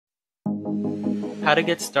How to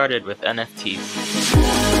get started with NFTs.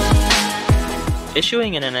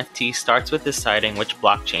 Issuing an NFT starts with deciding which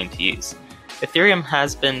blockchain to use. Ethereum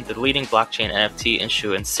has been the leading blockchain NFT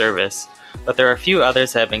issuance service, but there are a few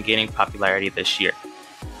others that have been gaining popularity this year.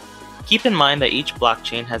 Keep in mind that each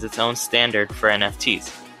blockchain has its own standard for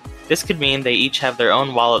NFTs. This could mean they each have their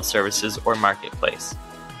own wallet services or marketplace.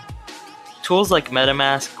 Tools like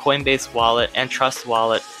MetaMask, Coinbase Wallet, and Trust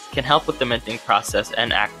Wallet can help with the minting process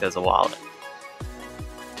and act as a wallet.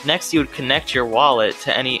 Next, you would connect your wallet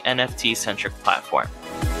to any NFT-centric platform.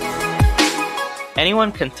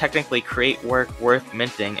 Anyone can technically create work worth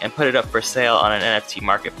minting and put it up for sale on an NFT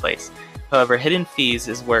marketplace. However, hidden fees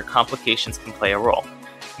is where complications can play a role.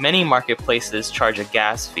 Many marketplaces charge a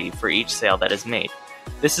gas fee for each sale that is made.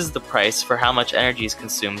 This is the price for how much energy is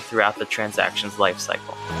consumed throughout the transaction's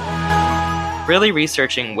lifecycle. Really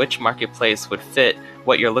researching which marketplace would fit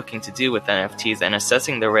what you're looking to do with NFTs and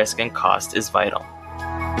assessing the risk and cost is vital.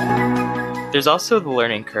 There's also the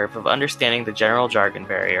learning curve of understanding the general jargon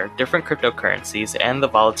barrier, different cryptocurrencies, and the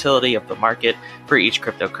volatility of the market for each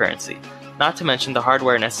cryptocurrency. Not to mention the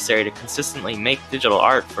hardware necessary to consistently make digital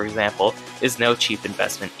art, for example, is no cheap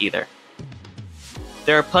investment either.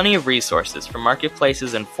 There are plenty of resources, from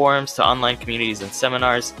marketplaces and forums to online communities and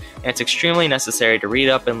seminars, and it's extremely necessary to read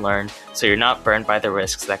up and learn so you're not burned by the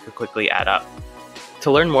risks that could quickly add up. To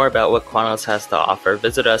learn more about what Quantolus has to offer,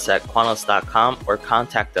 visit us at quantolus.com or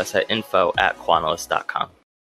contact us at info@quantolus.com.